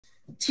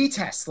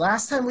T-test.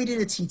 Last time we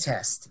did a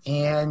t-test,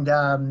 and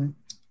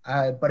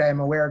but I'm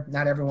aware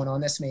not everyone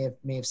on this may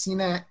have seen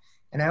that.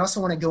 And I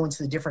also want to go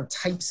into the different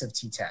types of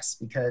t-tests,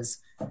 because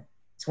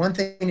it's one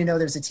thing to know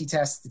there's a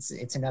t-test.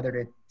 It's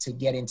another to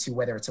get into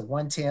whether it's a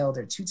one-tailed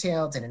or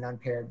two-tailed and an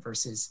unpaired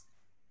versus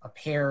a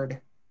paired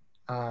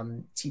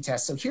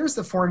t-test. So here's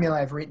the formula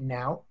I've written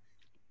out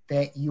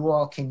that you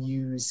all can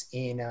use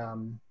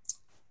in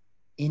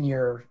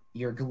your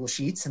Google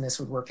Sheets, and this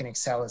would work in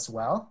Excel as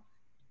well.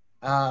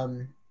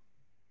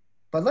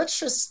 But let's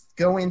just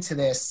go into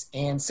this.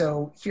 And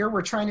so here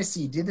we're trying to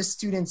see, did the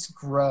students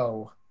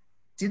grow?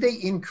 Did they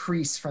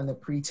increase from the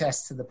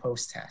pre-test to the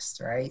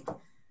post-test, right?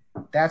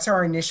 That's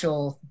our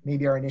initial,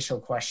 maybe our initial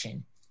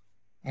question.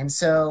 And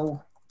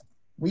so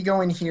we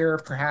go in here,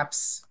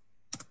 perhaps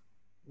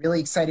really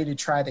excited to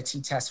try the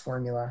t-test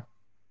formula.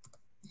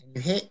 And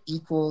you hit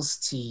equals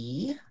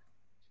t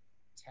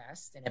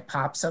test, and it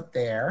pops up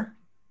there.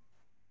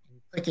 And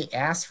you click it,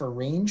 ask for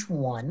range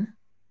 1.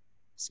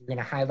 So we're going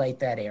to highlight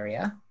that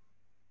area.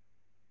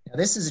 Now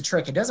this is a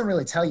trick. It doesn't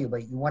really tell you,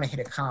 but you want to hit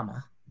a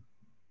comma.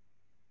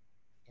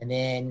 And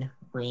then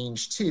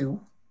range 2,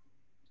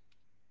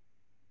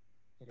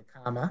 hit a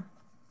comma.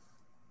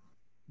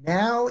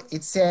 Now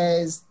it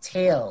says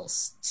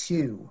tails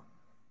 2.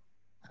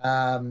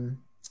 And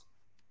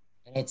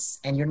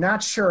you're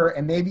not sure,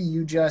 and maybe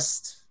you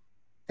just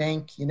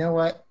think, you know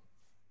what?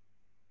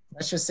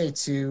 Let's just say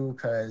 2,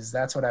 because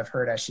that's what I've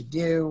heard I should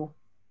do.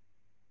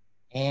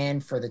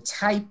 And for the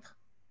type,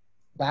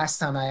 last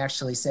time I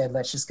actually said,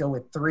 let's just go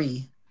with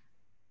 3.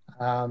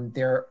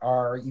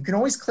 You can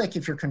always click,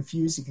 if you're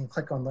confused, you can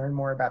click on learn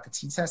more about the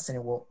t-test and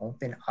it will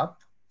open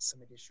up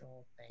some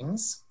additional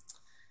things.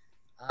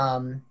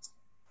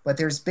 But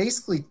there's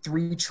basically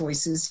 3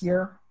 choices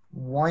here.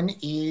 One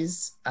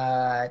is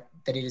that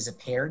it is a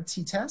paired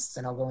t-test,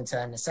 and I'll go into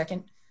that in a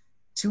second.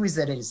 2 is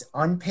that it is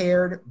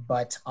unpaired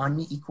but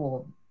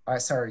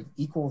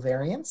equal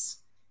variance.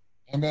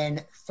 And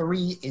then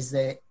 3 is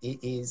that it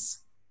is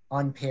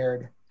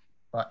unpaired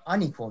but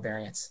unequal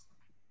variance.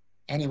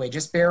 Anyway,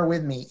 just bear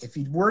with me. If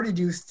you were to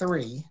do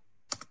 3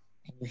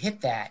 and you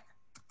hit that,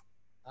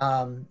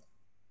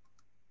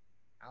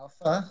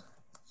 alpha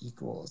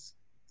equals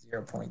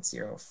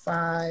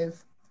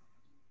 0.05.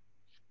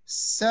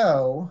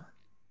 So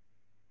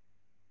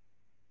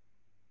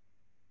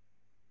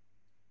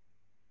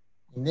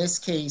in this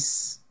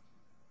case,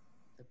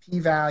 the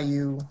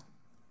p-value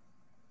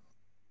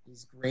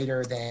is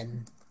greater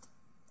than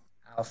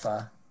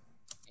alpha,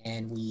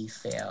 and we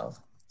fail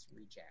to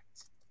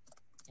reject.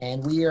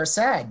 And we are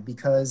sad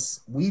because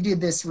we did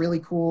this really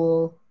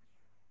cool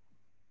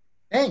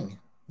thing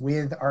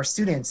with our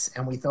students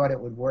and we thought it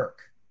would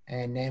work.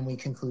 And then we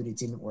concluded it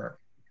didn't work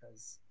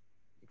because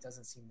it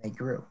doesn't seem they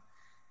grew.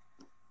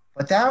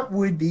 But that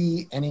would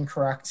be an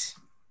incorrect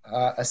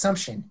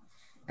assumption.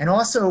 And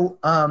also,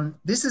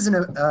 this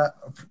isn't I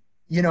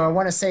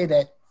want to say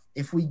that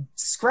if we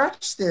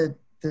scratch the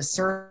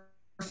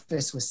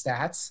surface with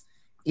stats,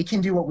 it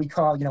can do what we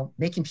call,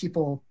 making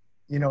people,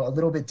 a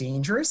little bit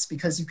dangerous,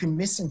 because you can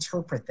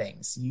misinterpret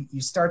things.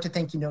 You start to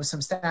think you know some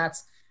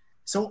stats.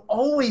 So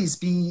always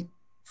be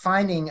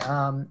finding,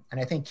 and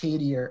I think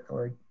Katie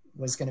or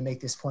was going to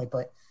make this point,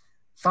 but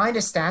find a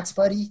stats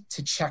buddy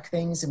to check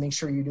things and make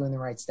sure you're doing the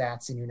right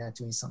stats and you're not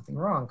doing something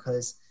wrong.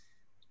 Because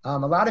a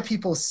lot of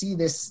people see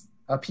this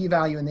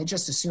p-value and they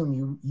just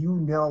assume you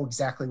know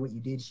exactly what you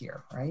did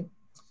here, right?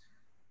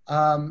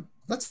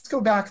 Let's go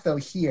back though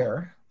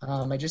here.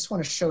 I just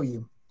want to show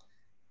you.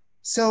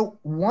 So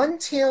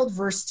one-tailed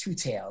versus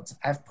two-tailed.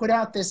 I've put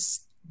out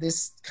this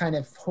kind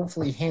of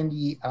hopefully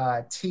handy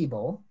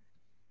table,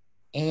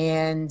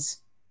 and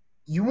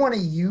you want to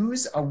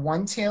use a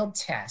one-tailed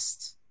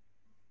test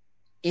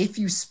if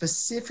you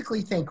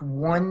specifically think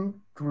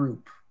one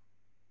group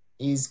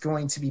is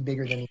going to be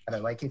bigger than the other.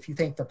 Like if you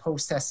think the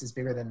post-test is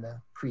bigger than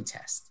the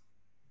pre-test.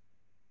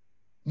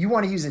 You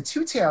want to use a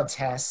two-tailed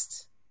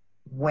test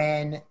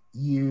when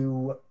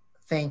you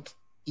think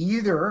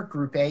either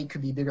group A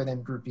could be bigger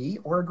than group B,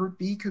 or group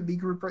B could be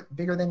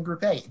bigger than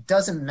group A. It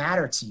doesn't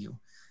matter to you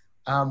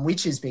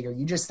which is bigger.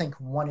 You just think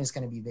one is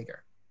going to be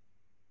bigger.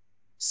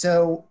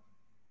 So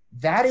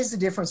that is the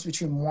difference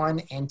between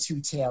one and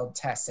two-tailed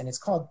tests. And it's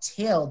called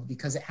tailed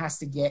because it has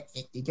to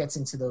it gets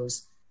into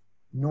those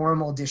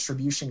normal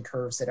distribution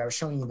curves that I was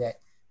showing you,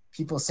 that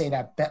people say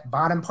that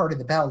bottom part of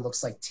the bell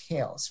looks like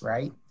tails,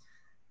 right?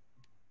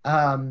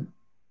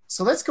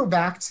 So let's go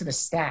back to the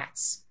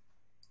stats.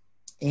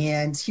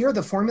 And here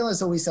the formula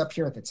is always up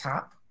here at the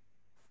top.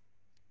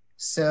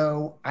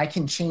 So I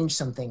can change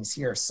some things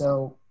here.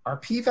 So our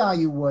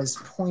p-value was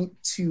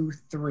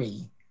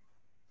 0.23.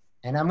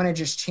 And I'm going to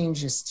just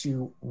change this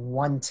to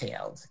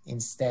one-tailed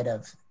instead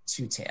of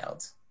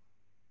two-tailed.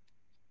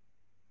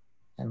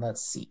 And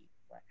let's see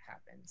what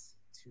happens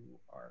to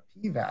our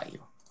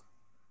p-value.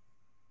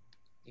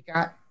 It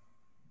got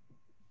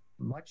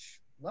much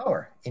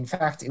lower. In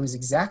fact, it was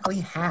exactly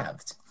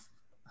halved.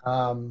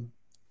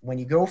 When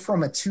you go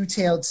from a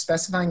two-tailed,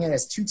 specifying it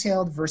as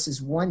two-tailed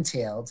versus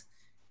one-tailed,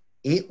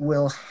 it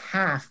will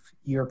half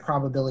your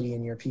probability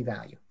in your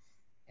p-value.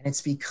 And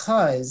it's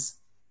because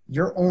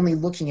you're only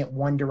looking at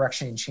one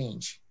direction and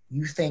change.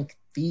 You think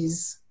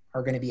these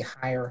are going to be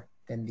higher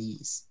than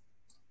these.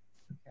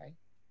 Okay.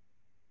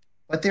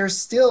 But there's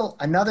still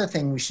another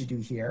thing we should do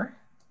here,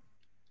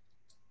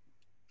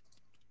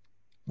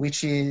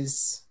 which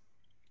is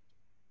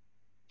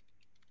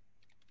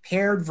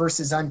paired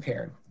versus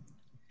unpaired.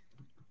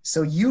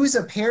 So use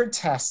a paired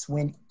test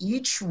when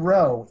each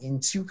row in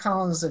two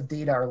columns of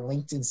data are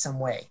linked in some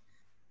way.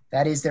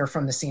 That is, they're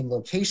from the same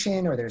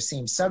location, or they're the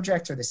same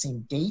subject, or the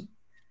same date.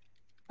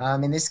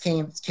 In this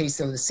case,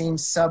 they're the same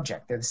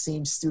subject. They're the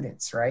same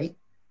students, right?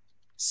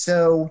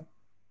 So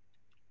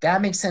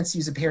that makes sense to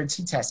use a paired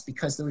t-test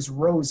because those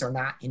rows are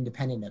not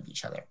independent of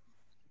each other.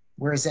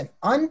 Whereas an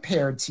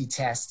unpaired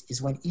t-test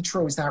is when each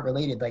row is not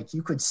related. Like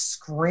you could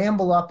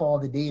scramble up all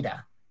the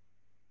data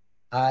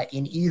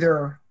in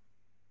either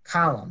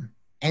column,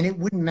 and it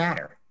wouldn't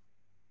matter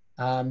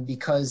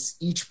because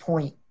each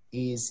point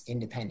is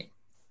independent.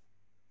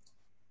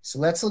 So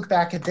let's look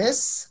back at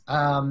this.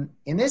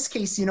 In this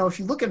case, you know, if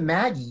you look at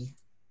Maggie,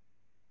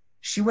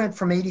 she went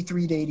from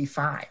 83 to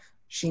 85.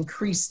 She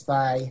increased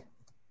by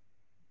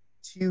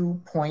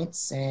 2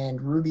 points,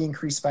 and Ruby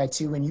increased by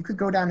 2. And you could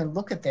go down and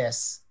look at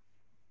this.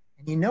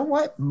 And you know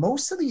what?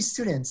 Most of these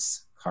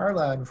students,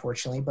 Carla,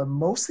 unfortunately, but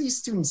most of these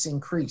students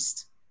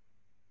increased.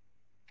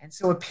 And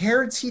so a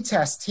paired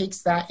t-test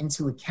takes that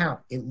into account.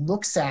 It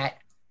looks at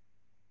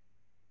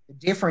the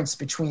difference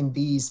between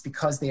these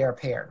because they are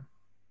paired.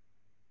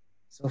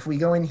 So if we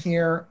go in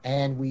here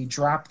and we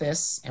drop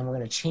this, and we're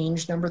going to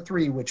change number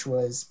 3, which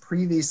was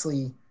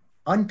previously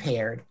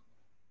unpaired,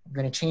 I'm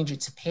going to change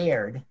it to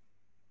paired.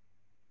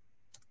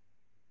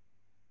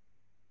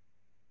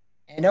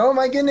 And oh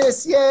my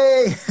goodness,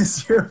 yay,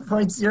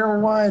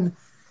 0.01.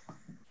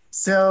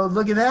 So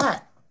look at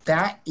that.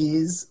 That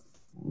is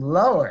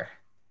lower.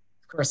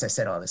 Of course, I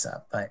set all this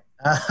up, but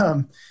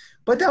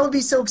that would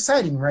be so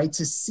exciting, right?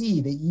 To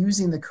see that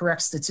using the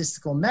correct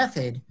statistical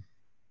method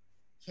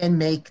can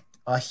make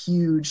a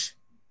huge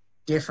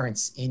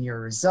difference in your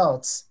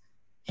results,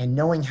 and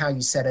knowing how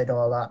you set it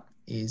all up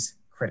is